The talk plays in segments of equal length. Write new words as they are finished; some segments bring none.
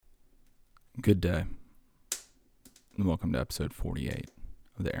Good day, and welcome to episode 48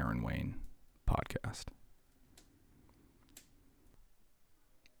 of the Aaron Wayne podcast.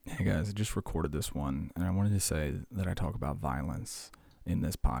 Hey guys, I just recorded this one, and I wanted to say that I talk about violence in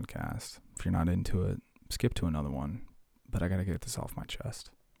this podcast. If you're not into it, skip to another one, but I gotta get this off my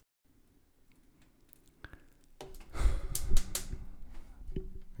chest. I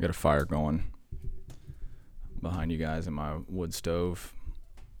got a fire going behind you guys in my wood stove.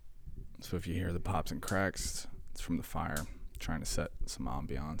 So if you hear the pops and cracks, it's from the fire, trying to set some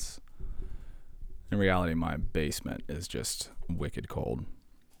ambiance. In reality, my basement is just wicked cold.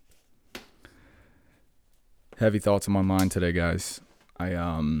 Heavy thoughts on my mind today, guys.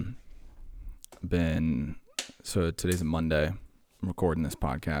 So today's a Monday. I'm recording this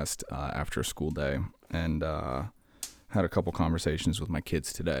podcast after a school day, and had a couple conversations with my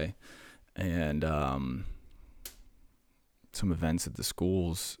kids today, and some events at the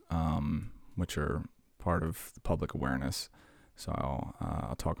schools, which are part of the public awareness. So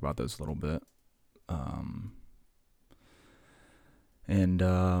I'll talk about those a little bit.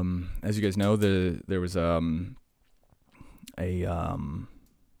 As you guys know, there was a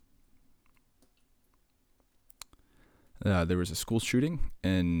school shooting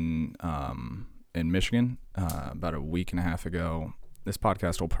in Michigan about a week and a half ago. This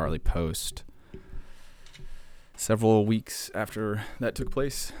podcast will probably post several weeks after that took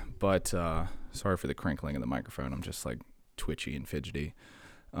place, but sorry for the crinkling of the microphone. I'm just like twitchy and fidgety.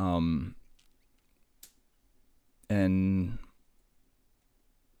 And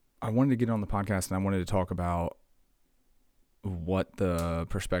I wanted to get on the podcast, and I wanted to talk about what the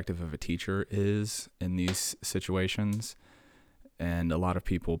perspective of a teacher is in these situations. And a lot of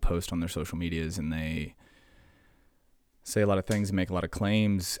people post on their social medias, and they say a lot of things and make a lot of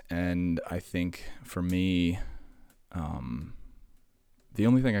claims. And I think for me, the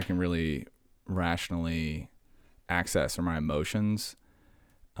only thing I can really rationally access are my emotions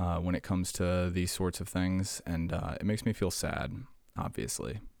when it comes to these sorts of things, and it makes me feel sad,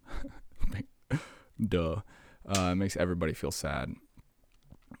 obviously. Duh. It makes everybody feel sad.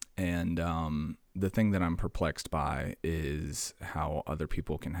 And the thing that I'm perplexed by is how other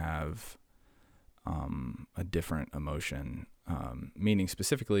people can have a different emotion, meaning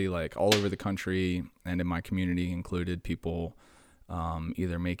specifically like all over the country and in my community included, people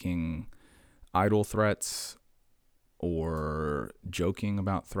either making idle threats or joking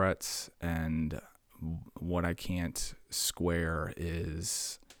about threats. And what I can't square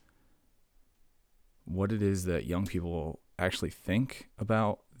is what it is that young people actually think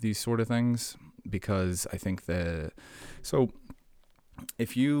about these sort of things, because I think so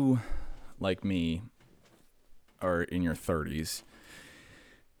if you, like me, are in your 30s,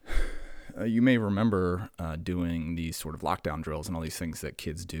 you may remember doing these sort of lockdown drills and all these things that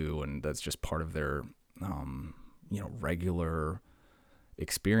kids do, and that's just part of their regular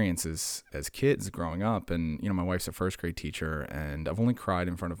experiences as kids growing up. And my wife's a first grade teacher, and I've only cried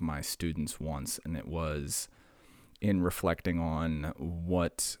in front of my students once, and it was in reflecting on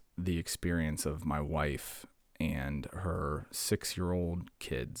what the experience of my wife and her 6-year-old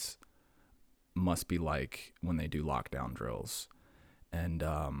kids must be like when they do lockdown drills. And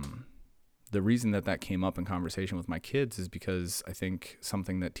the reason that came up in conversation with my kids is because I think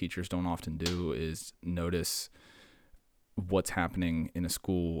something that teachers don't often do is notice what's happening in a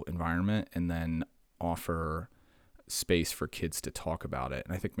school environment and then offer space for kids to talk about it.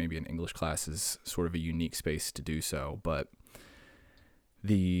 And I think maybe an English class is sort of a unique space to do so. But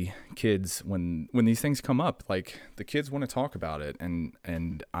the kids, when these things come up, like, the kids want to talk about it,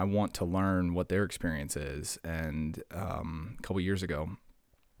 and I want to learn what their experience is. And a couple years ago,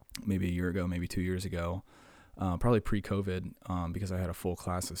 maybe a year ago, maybe 2 years ago, probably pre-COVID, because I had a full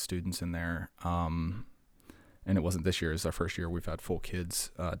class of students in there, and it wasn't this year. It's our first year we've had full kids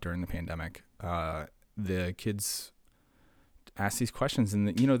during the pandemic. The kids ask these questions, and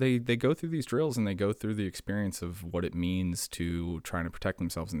they go through these drills, and they go through the experience of what it means to trying to protect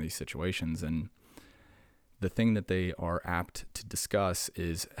themselves in these situations. And the thing that they are apt to discuss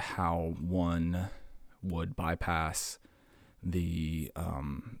is how one would bypass the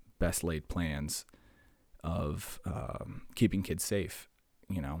best laid plans of keeping kids safe,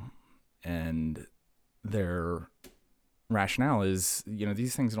 and their rationale is,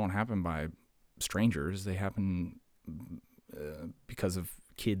 these things don't happen by strangers. They happen because of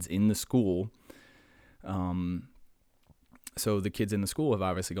kids in the school. So the kids in the school have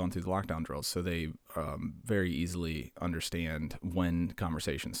obviously gone through the lockdown drills, so they very easily understand when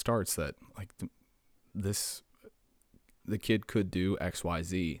conversation starts that, like, the kid could do X, Y,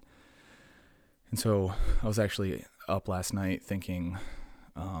 Z. And so I was actually up last night thinking,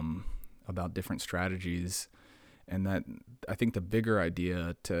 I about different strategies. And that I think the bigger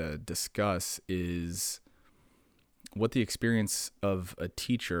idea to discuss is what the experience of a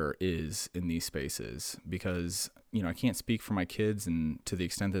teacher is in these spaces, because, I can't speak for my kids, and to the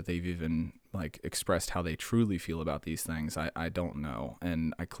extent that they've even like expressed how they truly feel about these things, I don't know.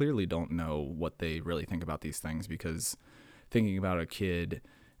 And I clearly don't know what they really think about these things, because thinking about a kid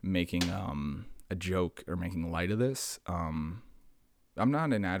making a joke or making light of this, I'm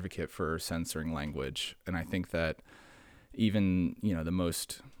not an advocate for censoring language. And I think that even, the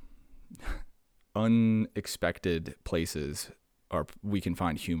most unexpected places we can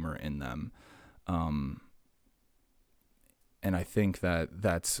find humor in them. And I think that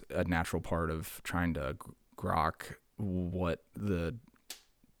that's a natural part of trying to grok what the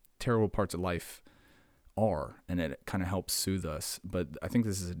terrible parts of life are, and it kind of helps soothe us. But I think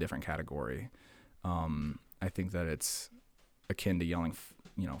this is a different category. I think that it's akin to yelling,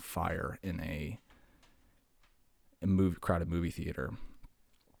 fire in a crowded movie theater.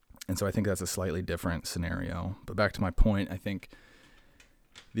 And so I think that's a slightly different scenario. But back to my point, I think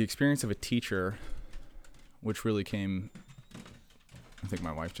the experience of a teacher, which really came, I think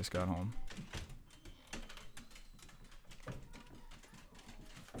my wife just got home.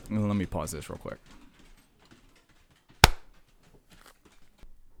 Let me pause this real quick.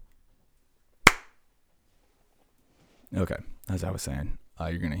 Okay, as I was saying,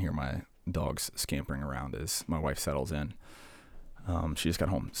 you're going to hear my dogs scampering around as my wife settles in. She just got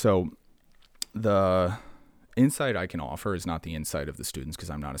home. So the insight I can offer is not the insight of the students, because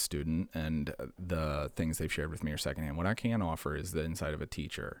I'm not a student, and the things they've shared with me are secondhand. What I can offer is the insight of a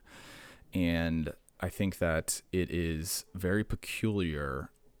teacher. And I think that it is very peculiar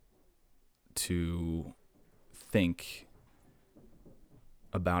to think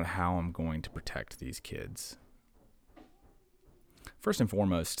about how I'm going to protect these kids. First and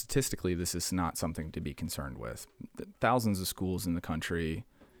foremost, statistically, this is not something to be concerned with. Thousands of schools in the country,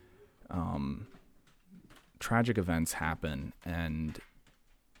 tragic events happen, and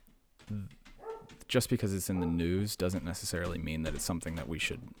just because it's in the news doesn't necessarily mean that it's something that we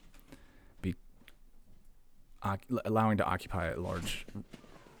should be allowing to occupy a large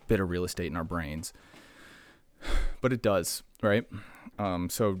bit of real estate in our brains. But it does, right?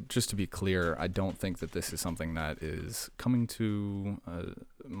 So just to be clear, I don't think that this is something that is coming to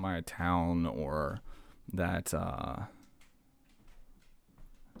my town, or that...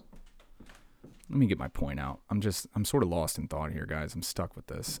 Let me get my point out. I'm sort of lost in thought here, guys. I'm stuck with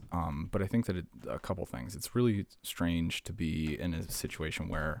this. But I think that a couple things. It's really strange to be in a situation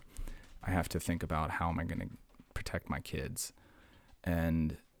where I have to think about how am I going to protect my kids.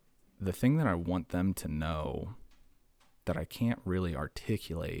 And the thing that I want them to know that I can't really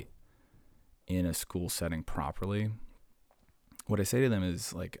articulate in a school setting properly, what I say to them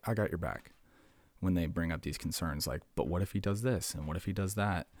is like, I got your back when they bring up these concerns. Like, but what if he does this? And what if he does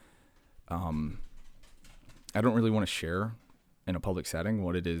that? I don't really want to share in a public setting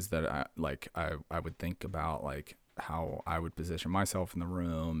what it is that I would think about, like how I would position myself in the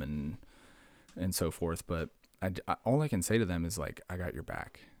room and so forth. But all I can say to them is like, I got your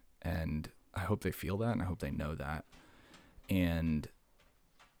back, and I hope they feel that, and I hope they know that. And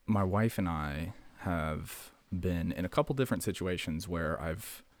my wife and I have been in a couple different situations where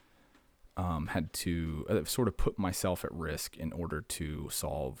I've had to sort of put myself at risk in order to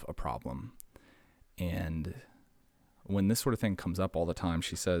solve a problem. And when this sort of thing comes up all the time,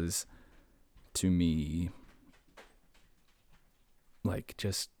 she says to me, like,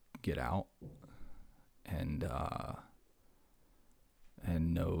 just get out and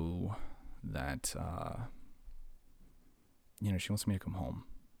know that, she wants me to come home.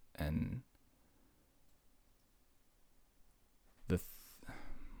 And the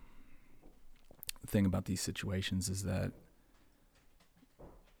thing about these situations is that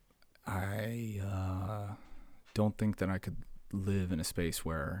I don't think that I could live in a space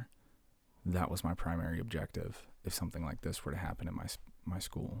where that was my primary objective. If something like this were to happen in my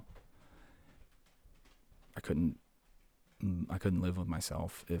school, I couldn't live with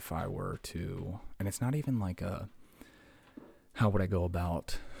myself if I were to. And it's not even like how would I go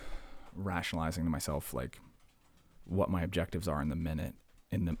about rationalizing to myself like what my objectives are in the minute,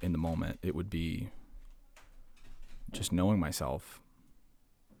 in the moment. It would be just knowing myself,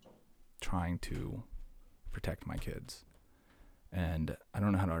 trying to protect my kids. And I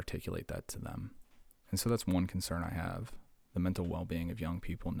don't know how to articulate that to them. And so that's one concern I have, the mental well-being of young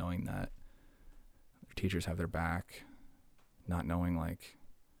people, knowing that their teachers have their back, not knowing like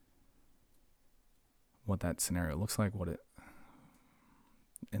what that scenario looks like,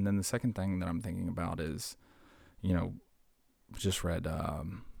 and then the second thing that I'm thinking about is, just read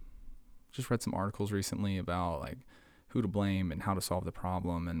just read some articles recently about like who to blame and how to solve the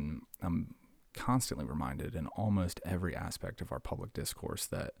problem. And I'm constantly reminded in almost every aspect of our public discourse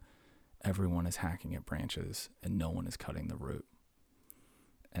that everyone is hacking at branches and no one is cutting the root.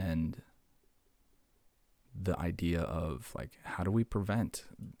 And the idea of like, how do we prevent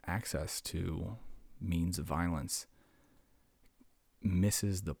access to means of violence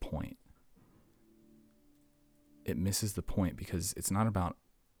misses the point. It misses the point because it's not about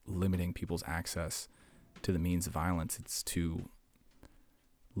limiting people's access to the means of violence. It's to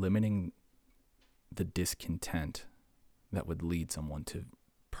limiting the discontent that would lead someone to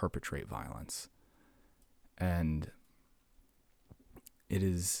perpetrate violence. And it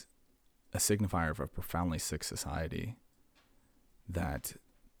is a signifier of a profoundly sick society that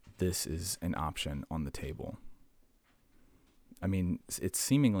this is an option on the table. I mean, it's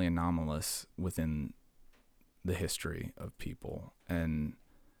seemingly anomalous within the history of people, and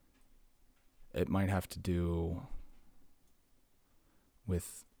it might have to do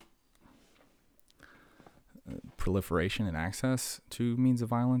with proliferation and access to means of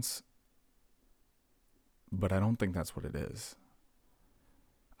violence, but I don't think that's what it is.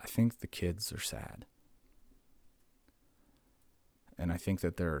 I think the kids are sad, and I think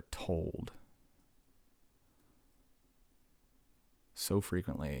that they're told so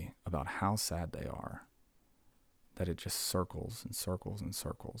frequently about how sad they are that it just circles and circles and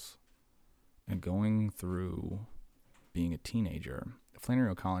circles. And going through being a teenager, Flannery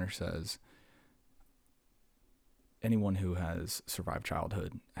O'Connor says anyone who has survived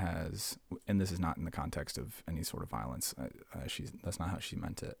childhood has, and this is not in the context of any sort of violence, that's not how she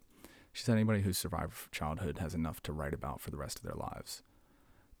meant it. She said anybody who's survived childhood has enough to write about for the rest of their lives.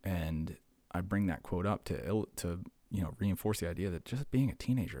 And I bring that quote up to reinforce the idea that just being a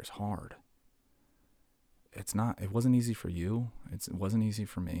teenager is hard. It wasn't easy for you. It wasn't easy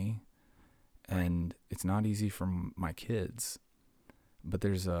for me. And it's not easy for my kids. But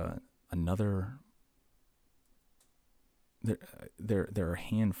there's there are a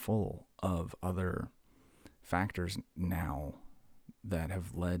handful of other factors now that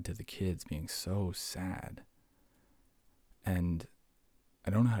have led to the kids being so sad. And I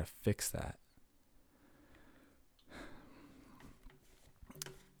don't know how to fix that.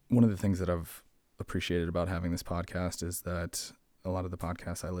 One of the things that I've appreciated about having this podcast is that a lot of the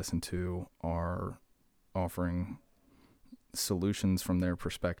podcasts I listen to are offering solutions from their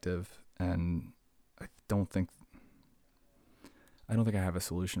perspective, and I don't think I have a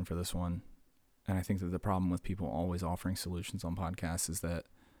solution for this one. And I think that the problem with people always offering solutions on podcasts is that,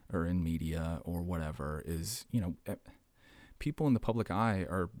 or in media or whatever, is, people in the public eye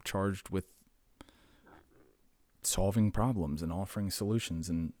are charged with solving problems and offering solutions.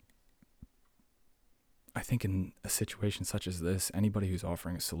 And I think in a situation such as this, anybody who's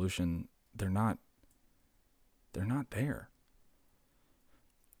offering a solution, they're not there.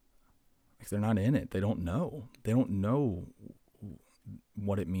 Like, they're not in it. They don't know. They don't know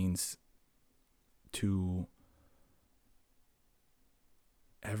what it means to,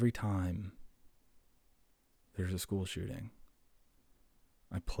 every time there's a school shooting,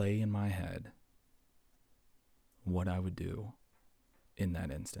 I play in my head what I would do in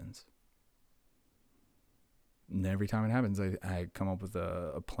that instance. And every time it happens, I come up with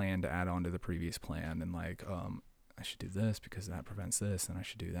a plan to add on to the previous plan, and I should do this because that prevents this, and I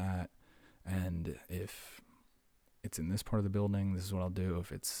should do that. And if it's in this part of the building, this is what I'll do.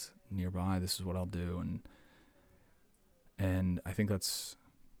 If it's nearby, this is what I'll do. And I think that's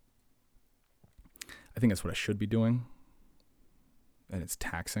what I should be doing. And it's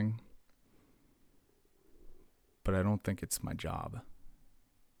taxing. But I don't think it's my job,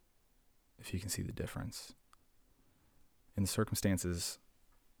 if you can see the difference. In the circumstances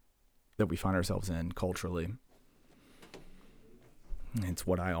that we find ourselves in culturally, it's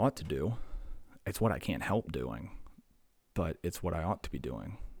what I ought to do. It's what I can't help doing, but it's what I ought to be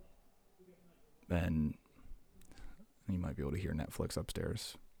doing. And you might be able to hear Netflix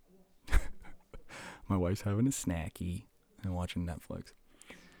upstairs. My wife's having a snacky and watching Netflix.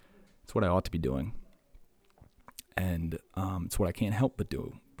 It's what I ought to be doing. And it's what I can't help but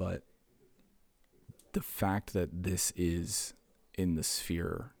do. But the fact that this is in the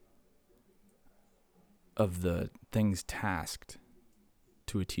sphere of the things tasked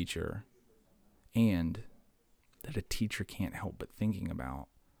to a teacher, and that a teacher can't help but thinking about,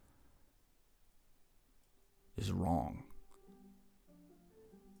 is wrong.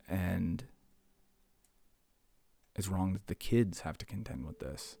 And it's wrong that the kids have to contend with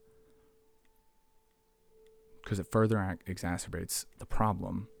this, because it further exacerbates the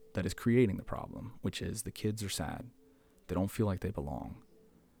problem that is creating the problem, which is the kids are sad. They don't feel like they belong.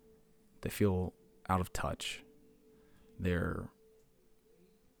 They feel out of touch. They're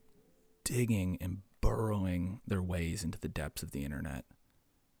digging and burrowing their ways into the depths of the internet,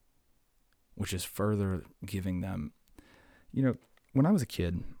 which is further giving them, when I was a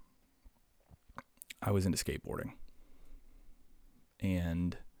kid, I was into skateboarding.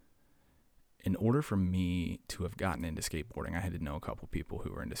 And in order for me to have gotten into skateboarding, I had to know a couple people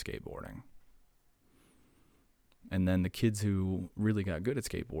who were into skateboarding. And then the kids who really got good at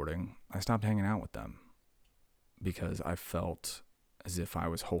skateboarding, I stopped hanging out with them because I felt as if I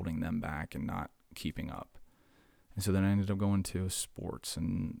was holding them back and not keeping up. And so then I ended up going to sports,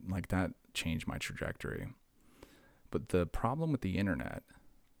 and like that changed my trajectory. But the problem with the internet,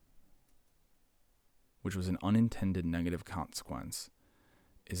 which was an unintended negative consequence,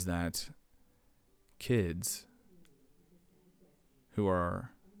 is that kids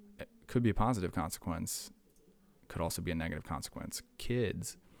could be a positive consequence, could also be a negative consequence.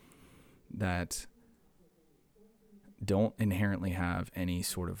 Kids that don't inherently have any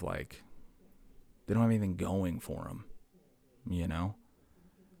sort of they don't have anything going for them,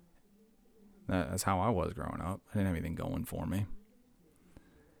 That's how I was growing up. I didn't have anything going for me.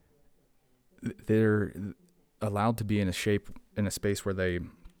 They're allowed to be in a space where they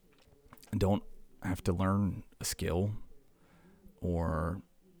don't have to learn a skill or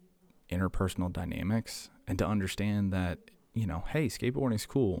interpersonal dynamics, and to understand that, hey, skateboarding's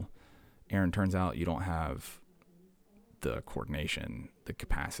cool. Aaron, turns out you don't have the coordination, the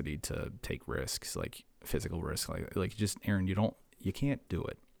capacity to take risks, like physical risks, like just Aaron, you can't do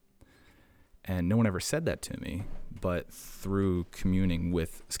it. And no one ever said that to me, but through communing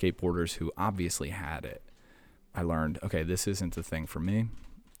with skateboarders who obviously had it, I learned, okay, this isn't the thing for me.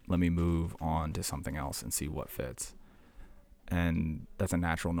 Let me move on to something else and see what fits. And that's a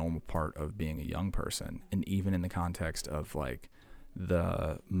natural, normal part of being a young person. And even in the context of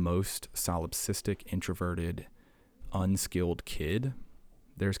the most solipsistic, introverted, unskilled kid,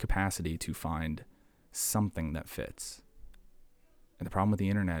 there's capacity to find something that fits. And the problem with the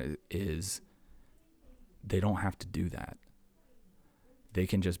internet is they don't have to do that. They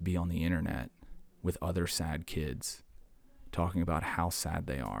can just be on the internet with other sad kids talking about how sad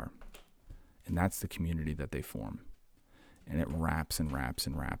they are. And that's the community that they form. And it wraps and wraps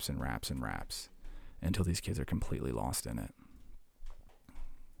and wraps and wraps and wraps until these kids are completely lost in it.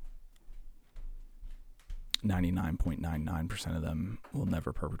 99.99% of them will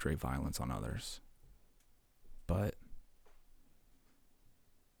never perpetrate violence on others. But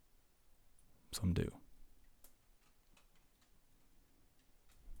some do.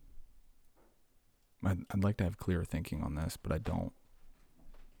 I'd like to have clearer thinking on this, but I don't.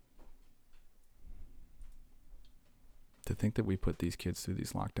 To think that we put these kids through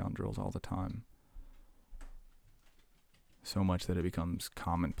these lockdown drills all the time, so much that it becomes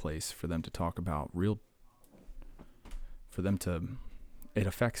commonplace for them to talk about it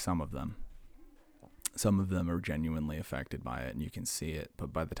affects some of them. Some of them are genuinely affected by it, and you can see it,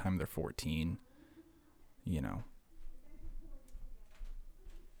 but by the time they're 14,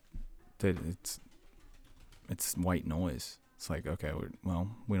 it's white noise. It's like, okay, we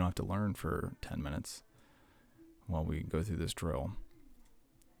don't have to learn for 10 minutes while we go through this drill.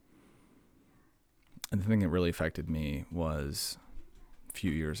 And the thing that really affected me was a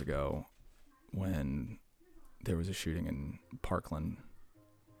few years ago when there was a shooting in Parkland.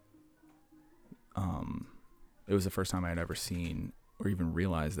 It was the first time I had ever seen or even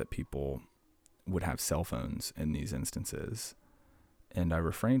realized that people would have cell phones in these instances. And I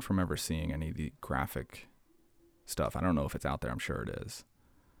refrained from ever seeing any of the graphic stuff. I don't know if it's out there. I'm sure it is.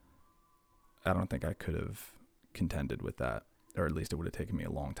 I don't think I could have contended with that, or at least it would have taken me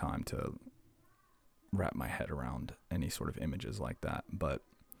a long time to wrap my head around any sort of images like that. But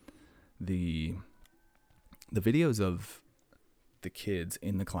the videos of the kids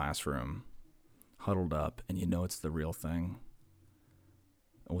in the classroom huddled up, and it's the real thing,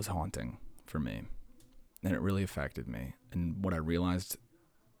 it was haunting for me, and it really affected me. And what I realized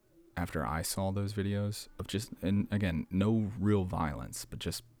after I saw those videos of and again, no real violence, but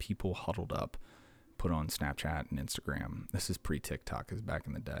just people huddled up, put on Snapchat and Instagram. This is pre-TikTok, because back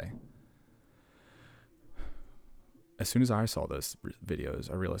in the day. As soon as I saw those videos,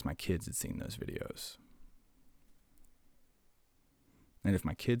 I realized my kids had seen those videos. And if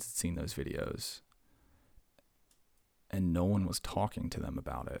my kids had seen those videos and no one was talking to them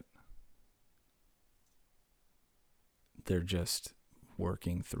about it, they're just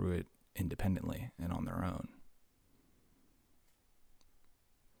working through it independently and on their own.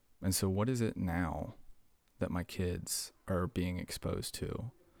 And so what is it now that my kids are being exposed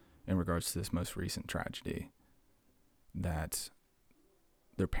to in regards to this most recent tragedy that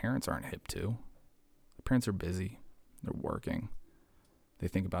their parents aren't hip to. Their parents are busy. They're working. They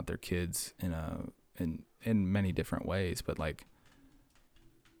think about their kids in many different ways, but like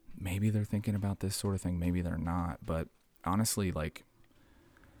maybe they're thinking about this sort of thing, maybe they're not. But honestly, like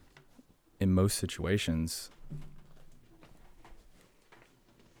in most situations,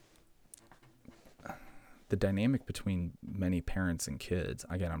 the dynamic between many parents and kids,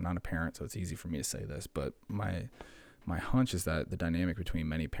 again, I'm not a parent, so it's easy for me to say this, but my hunch is that the dynamic between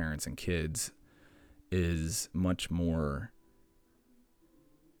many parents and kids is much more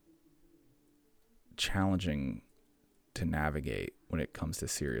challenging to navigate when it comes to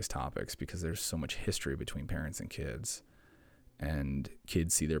serious topics, because there's so much history between parents and kids, and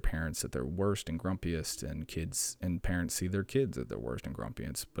kids see their parents at their worst and grumpiest, and parents see their kids at their worst and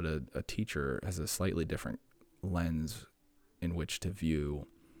grumpiest. But a teacher has a slightly different lens in which to view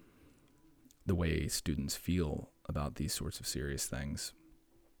the way students feel about these sorts of serious things.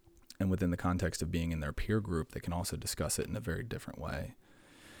 And within the context of being in their peer group, they can also discuss it in a very different way.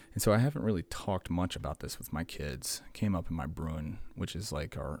 And so I haven't really talked much about this with my kids. It came up in my Bruin, which is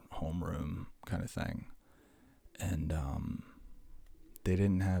like our homeroom kind of thing. And they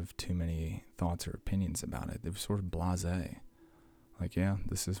didn't have too many thoughts or opinions about it. They were sort of blasé. Like, yeah,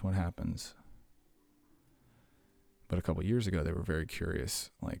 this is what happens. But a couple years ago, they were very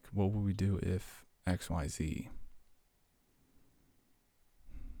curious. Like, what would we do if X, Y, Z?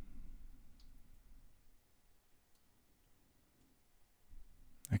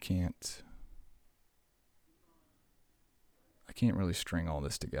 I can't really string all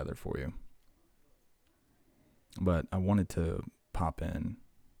this together for you. But I wanted to pop in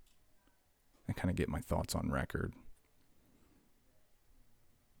and kind of get my thoughts on record.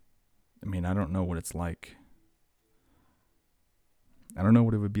 I mean, I don't know what it's like. I don't know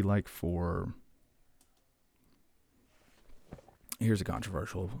what it would be like for... Here's a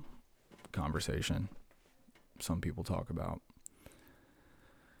controversial conversation some people talk about.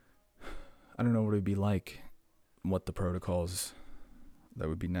 I don't know what it would be like, what the protocols that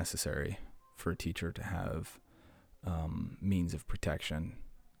would be necessary for a teacher to have means of protection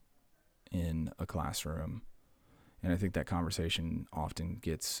in a classroom. And I think that conversation often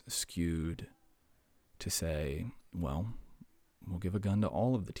gets skewed to say, well, we'll give a gun to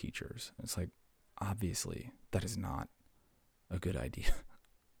all of the teachers. It's like, obviously, that is not a good idea.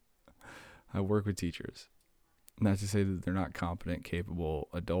 I work with teachers. Not to say that they're not competent, capable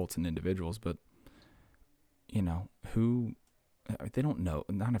adults and individuals, but, you know, they don't know.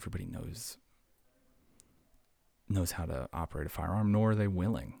 Not everybody knows how to operate a firearm, nor are they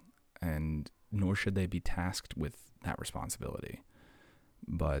willing, and nor should they be tasked with that responsibility.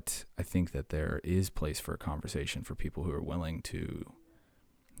 But I think that there is place for a conversation for people who are willing to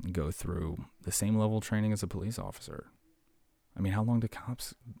go through the same level of training as a police officer. I mean, how long do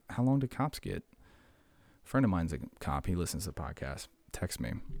cops get? A friend of mine's a cop. He listens to the podcast. Text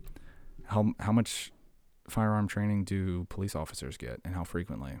me. How much firearm training do police officers get, and how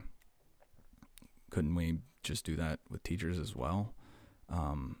frequently? Couldn't we just do that with teachers as well?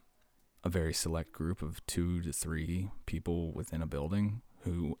 A very select group of 2 to 3 people within a building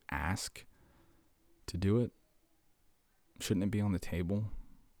who ask to do it. Shouldn't it be on the table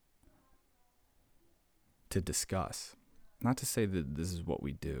to discuss? Not to say that this is what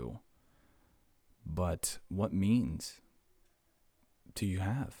we do, but what means do you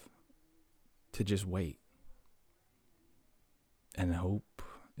have to just wait and hope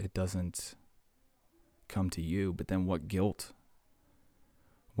it doesn't come to you? But then what guilt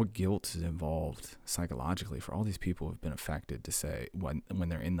is involved psychologically for all these people who have been affected to say when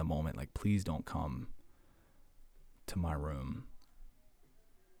they're in the moment, like, please don't come to my room,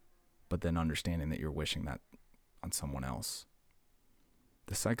 but then understanding that you're wishing that on someone else.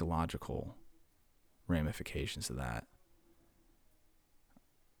 The psychological ramifications of that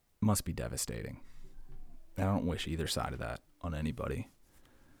must be devastating. I don't wish either side of that on anybody.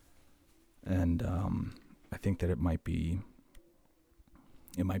 And I think that it might be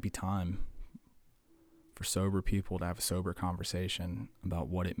time for sober people to have a sober conversation about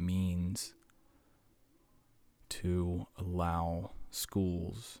what it means to allow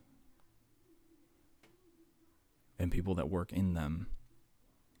schools and people that work in them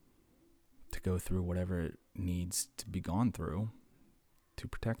to go through whatever it needs to be gone through to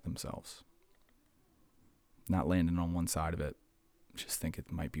protect themselves. Not landing on one side of it. Just think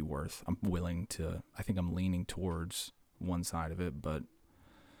it might be worth. I think I'm leaning towards one side of it, but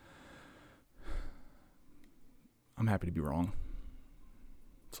I'm happy to be wrong,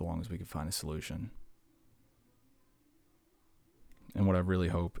 so long as we can find a solution. And what I really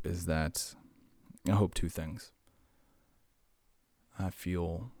hope is that, I hope 2 things. I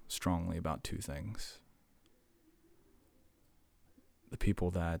feel strongly about two things. The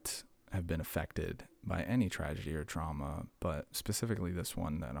people that have been affected by any tragedy or trauma, but specifically this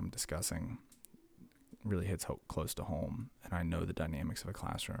one that I'm discussing really hits close to home. And I know the dynamics of a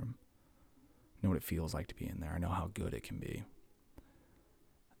classroom. I know what it feels like to be in there. I know how good it can be.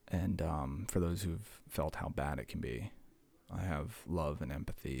 And for those who've felt how bad it can be, I have love and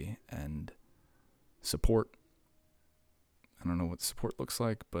empathy and support. I don't know what support looks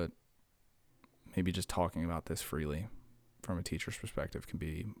like, but maybe just talking about this freely from a teacher's perspective can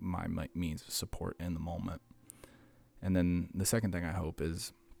be my means of support in the moment. And then the second thing I hope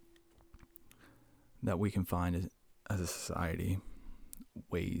is that we can find as a society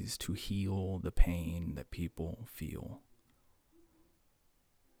ways to heal the pain that people feel.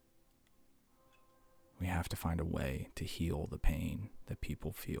 We have to find a way to heal the pain that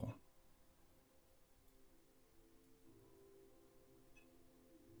people feel.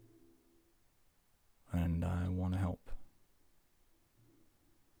 And I want to help.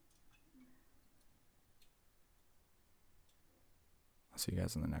 I'll see you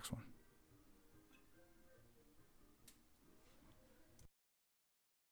guys in the next one.